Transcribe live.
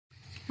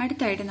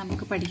അടുത്തായിട്ട്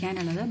നമുക്ക്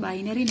പഠിക്കാനുള്ളത്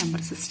ബൈനറി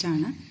നമ്പർ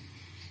സിസ്റ്റമാണ്.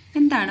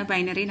 എന്താണ്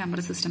ബൈനറി നമ്പർ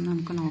സിസ്റ്റം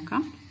നമുക്ക്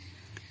നോക്കാം.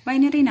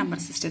 ബൈനറി നമ്പർ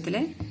സിസ്റ്റത്തിൽ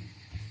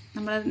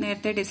നമ്മൾ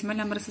നേരത്തെ ഡെസിമൽ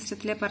നമ്പർ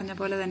സിസ്റ്റത്തിൽ പറഞ്ഞ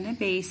പോലെ തന്നെ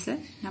base,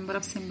 number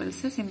of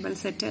symbols, simple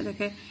set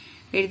അതൊക്കെ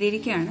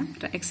എഴുതിയിരിക്കുകയാണ്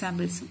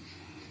എക്സാമ്പിൾസും.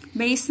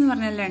 ബേസ് എന്ന്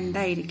പറഞ്ഞാൽ 2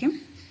 ആയിരിക്കും.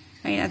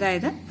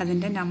 അതായത്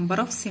അതിന്റെ നമ്പർ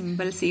ഓഫ്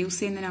സിമ്പിൾസ്, യൂസ്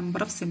ചെയ്യുന്ന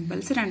നമ്പർ ഓഫ്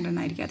സിമ്പിൾസ് 2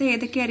 ആയിരിക്കും. അത്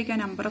ഏതൊക്കെയായിരിക്കും ആ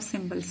നമ്പർ ഓഫ്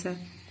സിമ്പിൾസ്?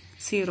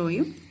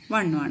 0യും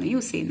 1ഉം ആണ്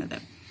യൂസ് ചെയ്യുന്നത്.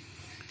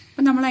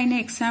 അപ്പം നമ്മൾ അതിന്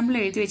എക്സാമ്പിൾ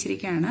എഴുതി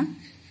വെച്ചിരിക്കുകയാണ്.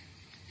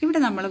 ഇവിടെ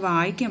നമ്മൾ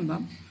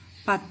വായിക്കുമ്പം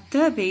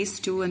 10 ബേസ്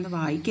 2 എന്ന്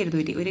വായിക്കരുത്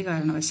ഒരു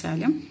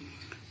കാരണവശാലും.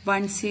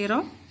 10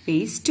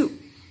 base 2,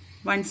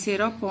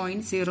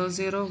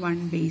 10.001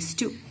 base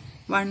 2,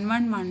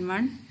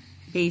 1111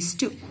 base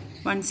 2,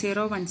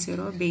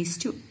 1010 base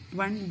 2,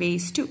 1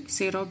 base 2,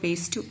 0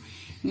 base 2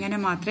 ഇങ്ങനെ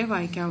മാത്രമേ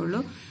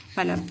വായിക്കാവുള്ളൂ.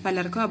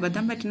 പലർക്കും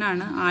അബദ്ധം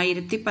പറ്റുന്നതാണ്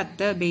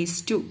 1010 ബേസ്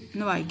 2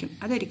 എന്ന് വായിക്കും.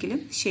 അതൊരിക്കലും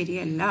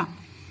ശരിയല്ല.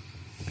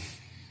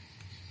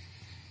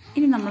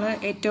 ഇനി നമ്മൾ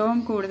ഏറ്റവും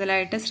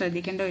കൂടുതലായിട്ട്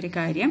ശ്രദ്ധിക്കേണ്ട ഒരു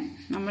കാര്യം,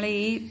 നമ്മൾ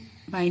ഈ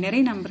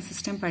ബൈനറി നമ്പർ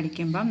സിസ്റ്റം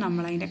പഠിക്കുമ്പം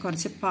നമ്മൾ അതിൻ്റെ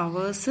കുറച്ച്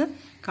പവേഴ്സ്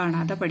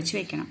കാണാതെ പഠിച്ചു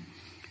വെക്കണം.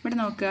 ഇവിടെ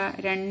നോക്കുക,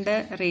 2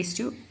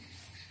 0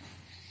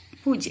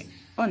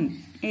 1.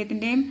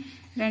 ഏതിൻ്റെയും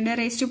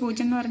 2 0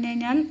 എന്ന് പറഞ്ഞു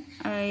കഴിഞ്ഞാൽ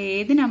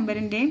ഏത്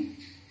നമ്പറിൻ്റെയും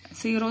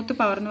 0th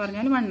പവർ എന്ന്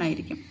പറഞ്ഞാൽ 1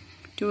 ആയിരിക്കും.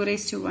 2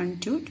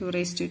 2,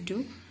 2 2,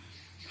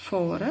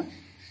 4.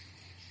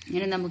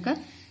 ഇങ്ങനെ നമുക്ക്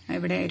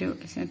ഇവിടെ ഒരു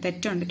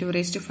തെറ്റുണ്ട്.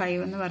 2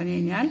 എന്ന് പറഞ്ഞു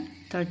കഴിഞ്ഞാൽ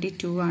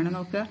 32 ആണ്.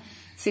 നോക്കുക,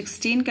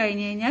 16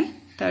 കഴിഞ്ഞ് കഴിഞ്ഞാൽ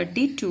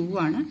 32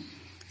 ആണ്.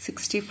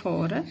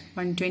 64,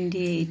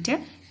 128,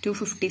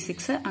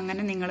 256.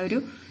 അങ്ങനെ നിങ്ങളൊരു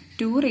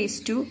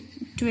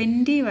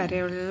 2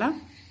 വരെയുള്ള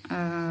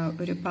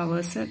ഒരു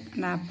പവേഴ്സ്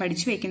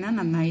പഠിച്ചു വയ്ക്കുന്നത്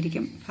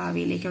നന്നായിരിക്കും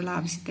ഭാവിയിലേക്കുള്ള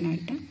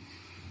ആവശ്യത്തിനായിട്ട്.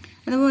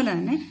 അതുപോലെ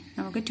തന്നെ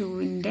നമുക്ക്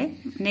 2ന്റെ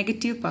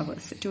നെഗറ്റീവ്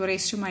പവേഴ്സ്, 2 -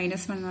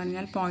 1 എന്ന്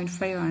പറഞ്ഞാൽ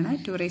 0.5 ആണ്.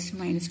 2 -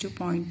 2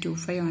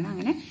 0.25 ആണ്.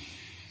 അങ്ങനെ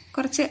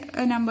കുറച്ച്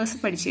നമ്പേഴ്സ്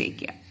പഠിച്ചു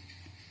വയ്ക്കുക.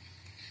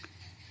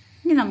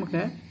 ഇനി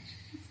നമുക്ക്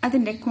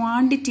അതിൻ്റെ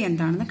ക്വാണ്ടിറ്റി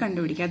എന്താണെന്ന്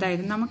കണ്ടുപിടിക്കുക.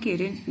 അതായത് നമുക്ക്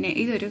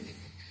ഇതൊരു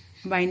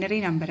ബൈനറി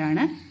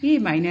നമ്പറാണ്. ഈ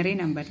ബൈനറി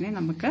നമ്പറിനെ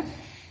നമുക്ക്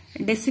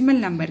ഡെസിമൽ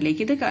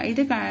നമ്പറിലേക്ക്,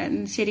 ഇത്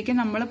ശരിക്കും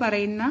നമ്മൾ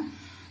പറയുന്ന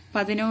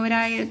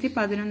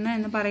 11011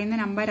 എന്ന് പറയുന്ന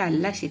നമ്പർ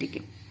അല്ല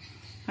ശരിക്കും.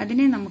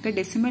 അതിനെ നമുക്ക്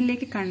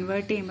ഡെസിമലിലേക്ക്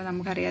കൺവേർട്ട് ചെയ്യുമ്പോൾ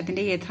നമുക്കറിയാം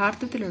അതിൻ്റെ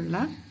യഥാർത്ഥത്തിലുള്ള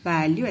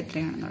വാല്യൂ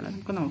എത്രയാണെന്നുള്ളത്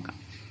നമുക്ക് നോക്കാം.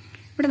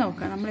 ഇവിടെ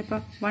നോക്കുക, നമ്മളിപ്പോൾ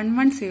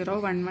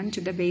 11011 to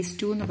the base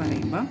 2 എന്ന്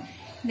പറയുമ്പോൾ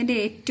ഇതിൻ്റെ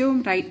ഏറ്റവും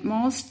റൈറ്റ്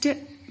മോസ്റ്റ്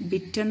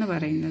ബിറ്റ് എന്ന്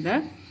പറയുന്നത്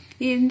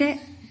ഇതിൻ്റെ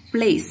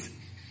പ്ലേസ്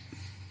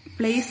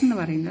എന്ന്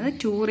പറയുന്നത്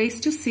 2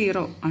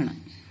 ആണ്.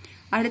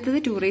 അടുത്തത്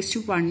 2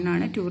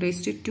 ആണ്. 2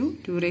 2,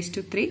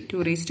 3,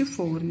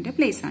 2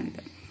 പ്ലേസ്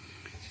ആണിത്.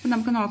 അപ്പം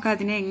നമുക്ക് നോക്കാം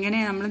അതിനെ എങ്ങനെ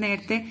നമ്മൾ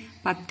നേരത്തെ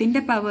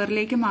 10ന്റെ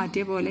പവറിലേക്ക്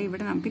മാറ്റിയ പോലെ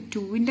ഇവിടെ നമുക്ക്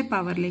 2ന്റെ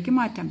പവറിലേക്ക്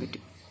മാറ്റാൻ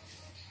പറ്റും.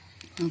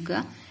 നോക്കുക,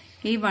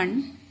 ഈ 1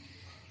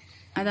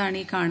 അതാണ്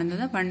ഈ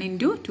കാണുന്നത്. 1 ×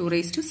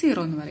 2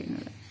 എന്ന്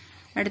പറയുന്നത്.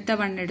 അടുത്ത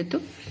 1 എടുത്തു,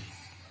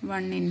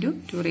 1 ×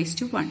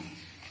 2 1,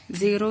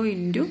 0 ×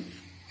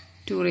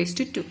 2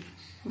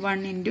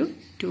 1 ×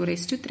 2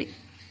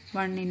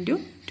 1 ×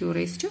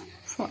 2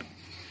 4.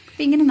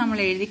 അപ്പം ഇങ്ങനെ നമ്മൾ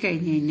എഴുതി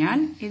കഴിഞ്ഞ് കഴിഞ്ഞാൽ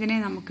ഇതിനെ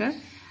നമുക്ക്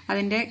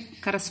അതിൻ്റെ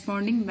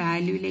കറസ്പോണ്ടിങ്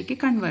വാല്യൂയിലേക്ക്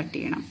കൺവേർട്ട്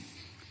ചെയ്യണം.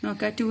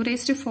 നോക്കുക, 2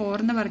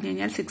 എന്ന് പറഞ്ഞു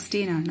കഴിഞ്ഞാൽ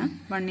 16 ആണ്.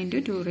 1 ×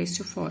 2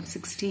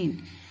 16.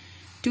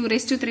 2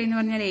 എന്ന്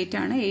പറഞ്ഞാൽ 8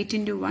 ആണ്. 8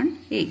 × 1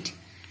 8.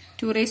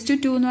 2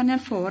 എന്ന്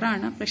പറഞ്ഞാൽ 4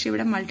 ആണ്. പക്ഷെ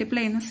ഇവിടെ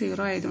മൾട്ടിപ്ലൈ ചെയ്യുന്ന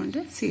 0 ആയതുകൊണ്ട്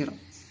 0.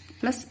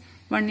 പ്ലസ്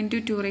 1 ×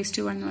 2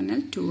 എന്ന്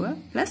പറഞ്ഞാൽ 2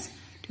 പ്ലസ്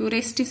 2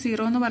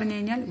 എന്ന് പറഞ്ഞു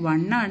കഴിഞ്ഞാൽ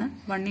 1 ആണ്.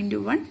 1 ×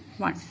 1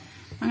 1.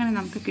 അങ്ങനെ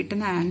നമുക്ക്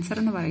കിട്ടുന്ന ആൻസർ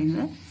എന്ന്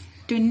പറയുന്നത്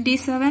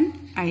 27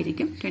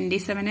 ആയിരിക്കും.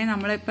 27നെ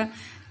നമ്മളിപ്പോൾ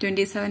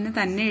 27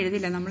 തന്നെ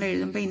എഴുതില്ല. നമ്മൾ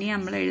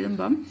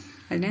എഴുതുമ്പം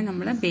അതിനെ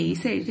നമ്മൾ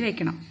ബേസ് എഴുതി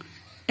വെക്കണം.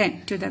 10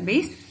 to the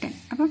base 10.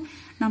 അപ്പം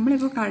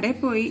നമ്മളിപ്പോൾ കടയിൽ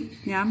പോയി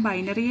ഞാൻ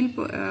ബൈനറിയിൽ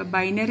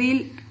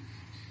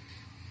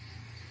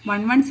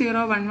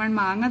 11011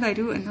 മാങ്ങ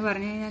തരൂ എന്ന്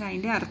പറഞ്ഞു കഴിഞ്ഞാൽ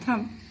അതിൻ്റെ അർത്ഥം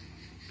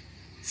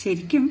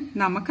ശരിക്കും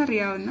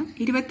നമുക്കറിയാവുന്ന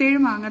 27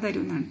 മാങ്ങ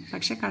തരൂ എന്നാണ്.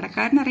 പക്ഷെ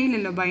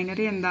കടക്കാരനറിയില്ലല്ലോ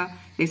ബൈനറി എന്താ,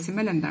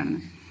 ഡെസിമൽ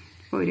എന്താണെന്ന്.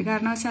 അപ്പോൾ ഒരു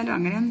കാരണവശാലും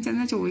അങ്ങനെയൊന്നും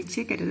ചെന്ന്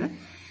ചോദിച്ചേക്കരുത്.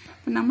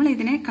 അപ്പം നമ്മൾ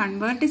ഇതിനെ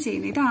കൺവേർട്ട്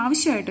ചെയ്യുന്ന, ഇത്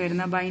ആവശ്യമായിട്ട്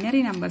വരുന്ന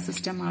ബൈനറി നമ്പർ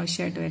സിസ്റ്റം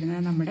ആവശ്യമായിട്ട്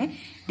വരുന്നത് നമ്മുടെ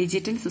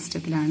ഡിജിറ്റൽ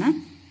സിസ്റ്റത്തിലാണ്.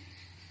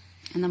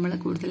 നമ്മൾ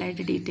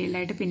കൂടുതലായിട്ട്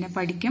ഡീറ്റെയിൽഡായിട്ട് പിന്നെ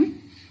പഠിക്കും.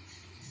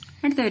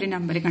 അടുത്ത ഒരു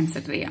നമ്പർ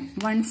കൺസിഡർ ചെയ്യാം.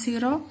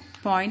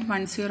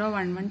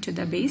 10.1011 to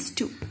the base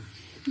 2.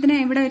 ഇതിന്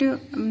ഇവിടെ ഒരു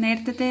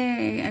നേരത്തെ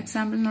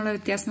എക്സാമ്പിൾ എന്നുള്ള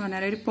വ്യത്യാസം എന്ന്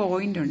പറഞ്ഞാൽ ഒരു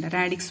പോയിന്റ് ഉണ്ട്.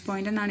 റാഡിക്സ്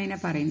പോയിന്റ് എന്നാണ് ഇതിനെ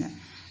പറയുന്നത്.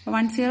 അപ്പോൾ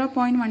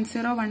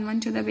 10.1011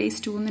 to the base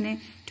 2നെ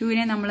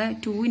നമ്മൾ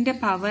 2ന്റെ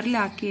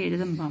പവറിലാക്കി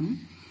എഴുതുമ്പം,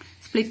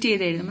 സ്പ്ലിറ്റ്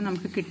ചെയ്ത് എഴുതുമ്പോൾ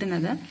നമുക്ക്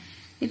കിട്ടുന്നത്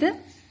ഇത്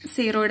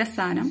 0യുടെ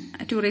സ്ഥാനം,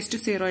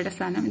 2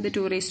 സ്ഥാനം, ഇത്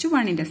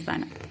 2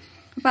 സ്ഥാനം.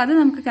 അപ്പോൾ അത്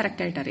നമുക്ക്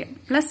കറക്റ്റായിട്ട് അറിയാം.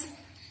 പ്ലസ്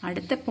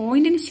അടുത്ത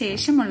പോയിന്റിന്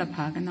ശേഷമുള്ള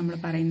ഭാഗം നമ്മൾ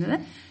പറയുന്നത്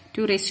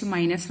 2 -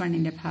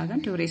 1ന്റെ ഭാഗം,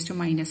 2 - 2,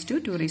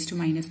 2 -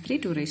 3,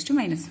 2 -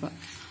 4.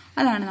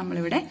 അതാണ്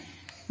നമ്മളിവിടെ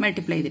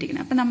മൾട്ടിപ്ലൈ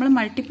ചെയ്തിരിക്കുന്നത്. അപ്പം നമ്മൾ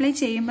മൾട്ടിപ്ലൈ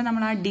ചെയ്യുമ്പോൾ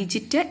നമ്മൾ ആ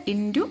ഡിജിറ്റ്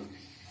ഇൻറ്റു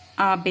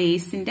ആ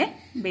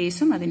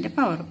ബേസും അതിൻ്റെ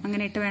പവറും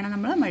അങ്ങനെ ഇട്ട് വേണം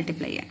നമ്മൾ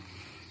മൾട്ടിപ്ലൈ ചെയ്യാൻ.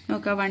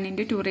 നോക്കുക 1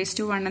 into 2 raised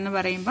to 1 എന്ന്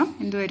പറയുമ്പം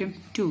എന്ത് വരും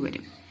 2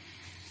 വരും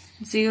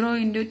 0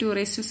 into 2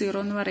 raised to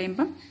 0 എന്ന്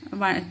പറയുമ്പം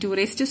 2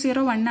 raised to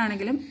 0 1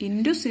 ആണെങ്കിലും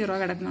into 0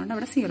 കിടക്കുന്നതുകൊണ്ട്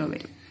അവിടെ 0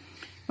 വരും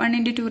 1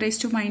 into 2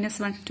 raised to minus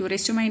 1 2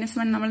 raised to minus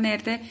 1 നമ്മൾ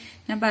നേരത്തെ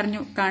ഞാൻ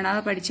പറഞ്ഞു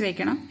കാണാതെ പഠിച്ചു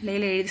വെക്കണം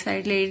അല്ലെങ്കിൽ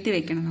സൈഡിൽ എഴുതി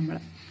വെക്കണം നമ്മൾ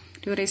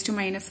 2 raised to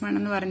minus 1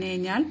 എന്ന് പറഞ്ഞു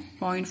കഴിഞ്ഞാൽ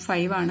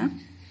 0.5 ആണ്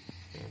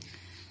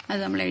അത്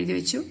നമ്മൾ എഴുതി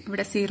വെച്ചു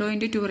ഇവിടെ 0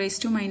 into 2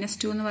 raised to minus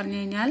 2 എന്ന് പറഞ്ഞു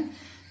കഴിഞ്ഞാൽ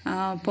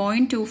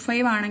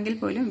 0.25 ആണെങ്കിൽ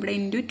പോലും ഇവിടെ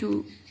into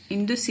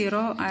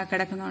 0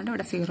 കിടക്കുന്നതുകൊണ്ട്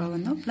ഇവിടെ 0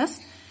 വന്നു പ്ലസ്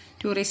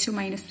 2 raised to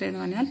minus 3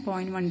 എന്ന് പറഞ്ഞാൽ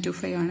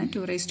 0.125 ആണ്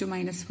 2 raised to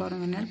minus 4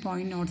 എന്ന് പറഞ്ഞാൽ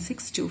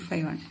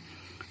 0.0625 ആണ്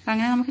അപ്പം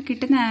അങ്ങനെ നമുക്ക്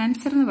കിട്ടുന്ന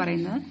ആൻസർ എന്ന്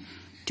പറയുന്നത്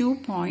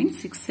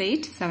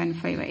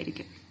 2.6875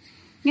 ആയിരിക്കും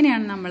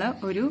ഇങ്ങനെയാണ് നമ്മൾ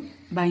ഒരു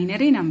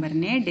ബൈനറി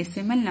നമ്പറിനെ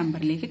ഡെസിമൽ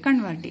നമ്പറിലേക്ക്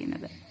കൺവേർട്ട്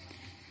ചെയ്യുന്നത്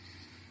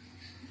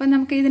അപ്പം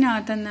നമുക്ക്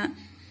ഇതിനകത്തുനിന്ന്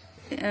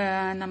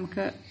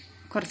നമുക്ക്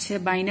കുറച്ച്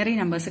ബൈനറി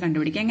നമ്പേഴ്സ്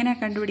കണ്ടുപിടിക്കാം എങ്ങനെ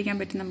കണ്ടുപിടിക്കാൻ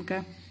പറ്റും നമുക്ക്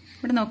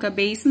ഇവിടെ നോക്കുക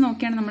ബേസ്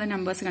നോക്കിയാണ് നമ്മൾ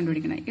നമ്പേഴ്സ്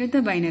കണ്ടുപിടിക്കുന്നത് ഇത്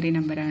ബൈനറി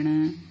നമ്പറാണ്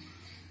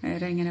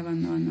വേറെ ഇങ്ങനെ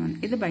വന്നു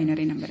ഇത്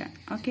ബൈനറി നമ്പറാണ്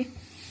ഓക്കെ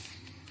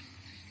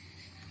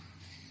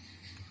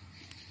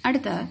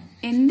അടുത്ത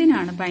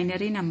എന്തിനാണ്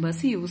ബൈനറി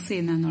നമ്പേഴ്സ് യൂസ്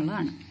ചെയ്യുന്നത്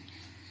എന്നുള്ളതാണ്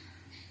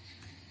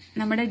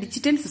നമ്മുടെ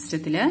ഡിജിറ്റൽ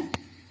സിസ്റ്റത്തിൽ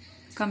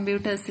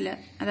കമ്പ്യൂട്ടേഴ്സിൽ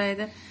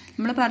അതായത്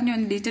നമ്മൾ പറഞ്ഞു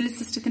ഡിജിറ്റൽ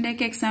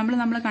സിസ്റ്റത്തിൻ്റെയൊക്കെ എക്സാമ്പിൾ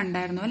നമ്മൾ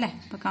കണ്ടായിരുന്നു അല്ലേ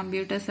അപ്പോൾ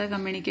കമ്പ്യൂട്ടേഴ്സ്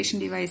കമ്മ്യൂണിക്കേഷൻ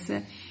ഡിവൈസ്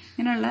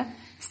ഇങ്ങനെയുള്ള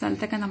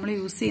സ്ഥലത്തൊക്കെ നമ്മൾ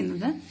യൂസ്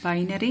ചെയ്യുന്നത്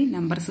ബൈനറി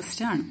നമ്പർ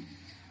സിസ്റ്റമാണ്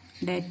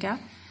ഡേറ്റ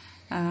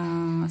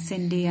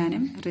സെൻഡ്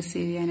ചെയ്യാനും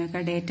റിസീവ് ചെയ്യാനും ഒക്കെ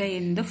ഡേറ്റ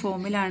എന്ത്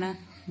ഫോമിലാണ്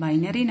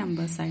ബൈനറി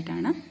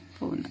നമ്പേഴ്സായിട്ടാണ്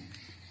പോകുന്നത്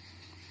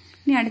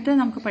ഇനി അടുത്തത്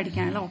നമുക്ക്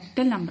പഠിക്കാനുള്ള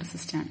ഒക്ടൽ നമ്പർ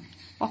സിസ്റ്റമാണ്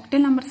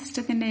ഒക്ടൽ നമ്പർ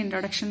സിസ്റ്റത്തിന്റെ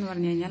ഇൻട്രൊഡക്ഷൻ എന്ന്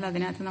പറഞ്ഞു കഴിഞ്ഞാൽ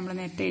അതിനകത്ത് നമ്മൾ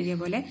നേരത്തെ എഴുതിയ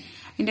പോലെ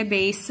ഇതിന്റെ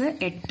ബേസ്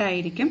 8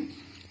 ആയിരിക്കും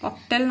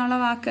ഒക്ടൽ എന്നുള്ള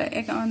വാക്ക്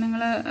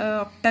നിങ്ങൾ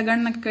ഒക്ടഗൺ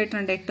എന്നൊക്കെ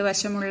കേട്ടിട്ടുണ്ട് 8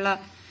 വശമുള്ള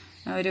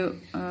ഒരു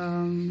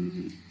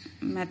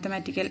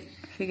മാത്തമാറ്റിക്കൽ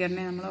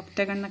ഫിഗറിനെ നമ്മൾ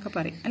ഒക്ടഗൺ എന്നൊക്കെ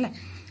പറയും അല്ലേ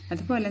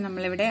അതുപോലെ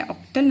നമ്മളിവിടെ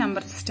ഒക്ടൽ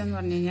നമ്പർ സിസ്റ്റം എന്ന്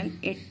പറഞ്ഞു കഴിഞ്ഞാൽ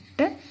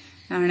 8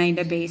 ആണ്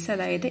അതിന്റെ ബേസ്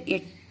അതായത്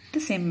 8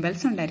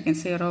 സിമ്പിൾസ് ഉണ്ടായിരിക്കും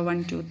 0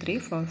 1 2 3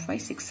 4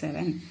 5 6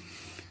 7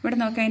 ഇവിടെ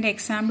നോക്കാം അതിന്റെ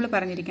എക്സാമ്പിൾ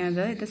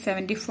പറഞ്ഞിരിക്കുന്നത് ഇത്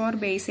 74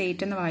 ബേസ്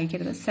 8 എന്ന്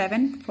വായിക്കരുത്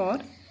 74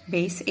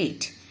 ബേസ്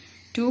 8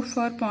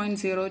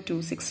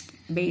 24.026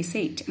 ബേസ്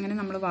 8 അങ്ങനെ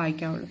നമ്മൾ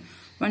വായിക്കാവുള്ളൂ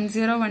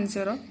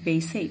 1010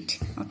 ബേസ് 8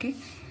 ഓക്കെ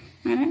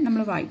അങ്ങനെ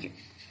നമ്മൾ വായിക്കും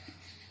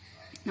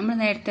നമ്മൾ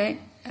നേരത്തെ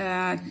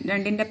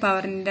 2ന്റെ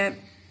പവറിന്റെ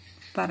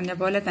പറഞ്ഞ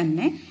പോലെ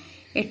തന്നെ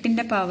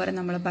 8ന്റെ പവർ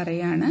നമ്മൾ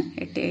പറയാണ്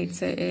 8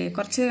 8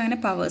 കുറച്ച് അങ്ങനെ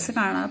പവേഴ്സ്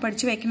കാണാതെ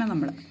പഠിച്ചു വെക്കണം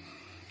നമ്മൾ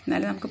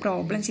എന്നാലും നമുക്ക്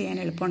പ്രോബ്ലം ചെയ്യാൻ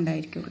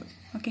എളുപ്പമുണ്ടായിരിക്കുള്ളൂ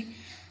ഓക്കെ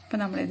അപ്പോൾ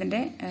നമ്മളിതിൻ്റെ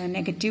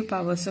നെഗറ്റീവ്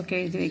പവേഴ്സൊക്കെ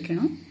എഴുതി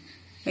വെക്കുന്നു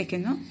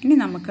ഇനി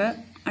നമുക്ക്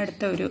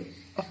അടുത്ത ഒരു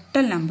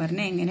ഒക്ടൽ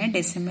നമ്പറിനെ എങ്ങനെ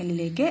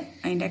ഡെസിമലിലേക്ക്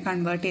അതിൻ്റെ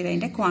കൺവേർട്ട് ചെയ്ത്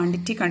അതിൻ്റെ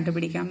ക്വാണ്ടിറ്റി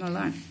കണ്ടുപിടിക്കാം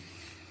എന്നുള്ളതാണ്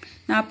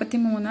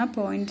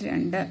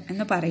 43.2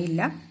 എന്ന്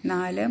പറയില്ല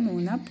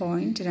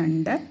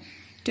 43.2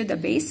 ടു ദ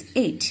ബേസ്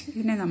 8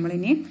 ഇതിനെ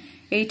നമ്മളിനി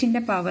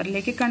 8ന്റെ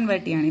പവറിലേക്ക്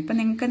കൺവേർട്ട് ചെയ്യണം ഇപ്പം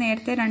നിങ്ങൾക്ക്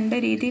നേരത്തെ 2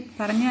 രീതി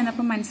പറഞ്ഞു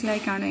തന്നപ്പോൾ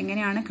മനസ്സിലായി കാണും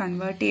എങ്ങനെയാണ്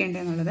കൺവേർട്ട്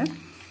ചെയ്യേണ്ടതെന്നുള്ളത്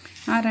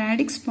ആ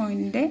റാഡിക്സ്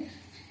പോയിന്റിന്റെ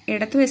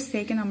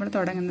ഇടതുവശത്തേക്ക് നമ്മൾ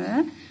തുടങ്ങുന്നത്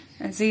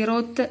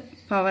 0th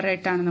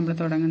പവറായിട്ടാണ് നമ്മൾ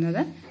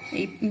തുടങ്ങുന്നത്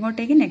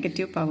ഇങ്ങോട്ടേക്ക്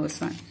നെഗറ്റീവ്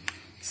പവേഴ്സാണ്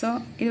സോ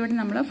ഇതിവിടെ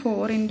നമ്മൾ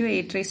 4 into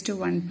 8 raised to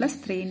 1 plus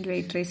 3 into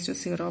 8 raised to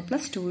 0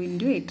 plus 2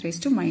 into 8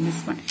 raised to minus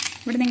 1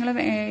 ഇവിടെ നിങ്ങൾ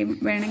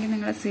വേണമെങ്കിൽ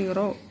നിങ്ങൾ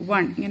 0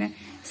 1 ഇങ്ങനെ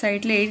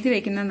സൈഡിൽ എഴുതി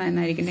വെക്കുന്നത്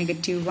നന്നായിരിക്കും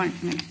 -1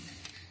 അങ്ങനെ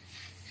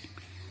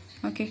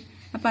ഓക്കെ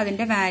അപ്പോൾ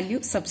അതിൻ്റെ വാല്യൂ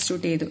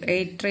സബ്സ്റ്റിറ്റ്യൂട്ട് ചെയ്തു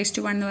 8 raised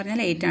to 1 എന്ന്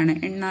പറഞ്ഞാൽ 8 ആണ്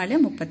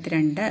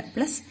 32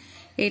 പ്ലസ്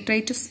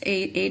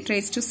 8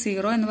 raised to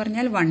 0 എന്ന്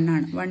പറഞ്ഞാൽ 1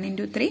 ആണ് 1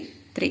 into 3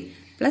 3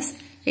 plus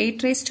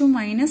 8 raised to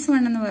minus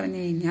 1 എന്ന്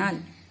പറഞ്ഞു കഴിഞ്ഞാൽ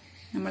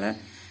നമ്മൾ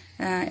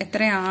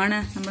എത്രയാണ്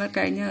നമ്മൾ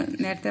കഴിഞ്ഞ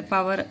നേരത്തെ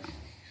പവർ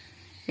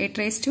 8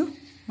 raised to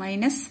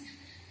minus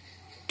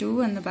 2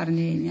 എന്ന്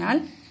പറഞ്ഞു കഴിഞ്ഞാൽ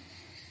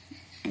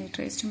 8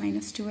 raised to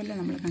minus 2 അല്ലേ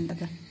നമ്മൾ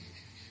കണ്ടത്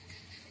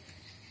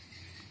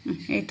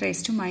 8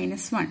 raised to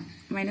minus 1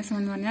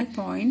 എന്ന് പറഞ്ഞാൽ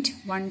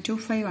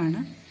 0.125 ആണ്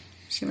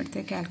പക്ഷെ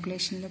ഇവിടുത്തെ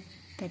കാൽക്കുലേഷനിൽ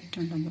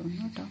തെറ്റുണ്ടെന്ന്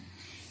തോന്നുന്നു കേട്ടോ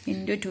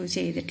ഇൻറ്റു 2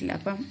 ചെയ്തിട്ടില്ല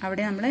അപ്പം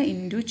അവിടെ നമ്മൾ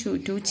ഇൻറ്റു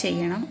 2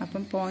 ചെയ്യണം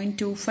അപ്പം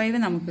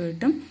 0.25 നമുക്ക്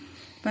കിട്ടും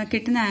അപ്പം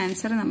കിട്ടുന്ന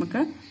ആൻസർ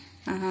നമുക്ക്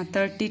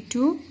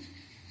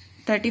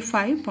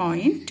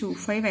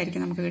 35.25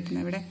 ആയിരിക്കും നമുക്ക്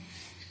കിട്ടുന്നത് ഇവിടെ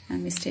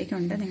മിസ്റ്റേക്ക്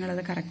ഉണ്ട്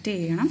നിങ്ങളത് കറക്റ്റ്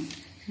ചെയ്യണം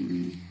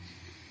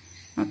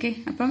ഓക്കെ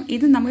അപ്പം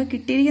ഇത് നമുക്ക്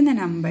കിട്ടിയിരിക്കുന്ന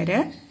നമ്പർ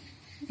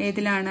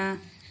ഏതിലാണ്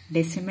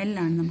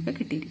ഡെസിമലിലാണ് നമുക്ക്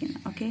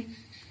കിട്ടിയിരിക്കുന്നത് ഓക്കെ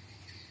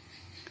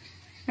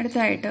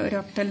അടുത്തായിട്ട് ഒരു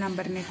ഒക്ടൽ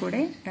നമ്പറിനെ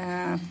കൂടെ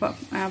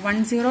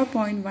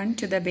 10.1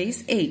 ടു ദ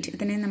ബേസ് 8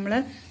 ഇതിനെ നമ്മൾ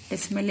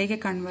ഡെസിമലിലേക്ക്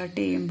കൺവേർട്ട്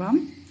ചെയ്യുമ്പം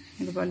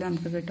ഇതുപോലെ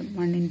നമുക്ക് കിട്ടും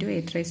 1 into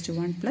 8 raised to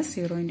 1 plus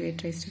 0 into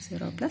 8 raised to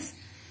 0 plus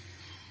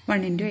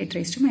 1 into 8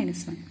 raised to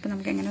minus 1 അപ്പോൾ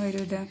നമുക്ക് എങ്ങനെ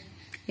വരും ഇത്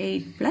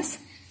 8 പ്ലസ്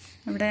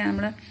ഇവിടെ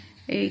നമ്മൾ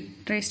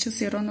 8 raised to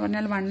 0 എന്ന്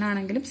പറഞ്ഞാൽ 1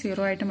 ആണെങ്കിലും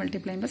 0 ആയിട്ട്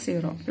മൾട്ടിപ്ലൈ ചെയ്യുമ്പോൾ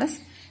 0 പ്ലസ്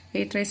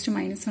 8 raised to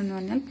minus 1 എന്ന്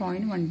പറഞ്ഞാൽ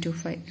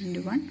 0.125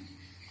 into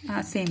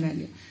 1 സെയിം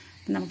വാല്യൂ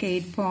അപ്പം നമുക്ക്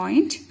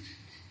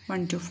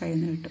 8.125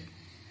 എന്ന് കിട്ടും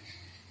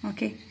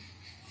ഓക്കെ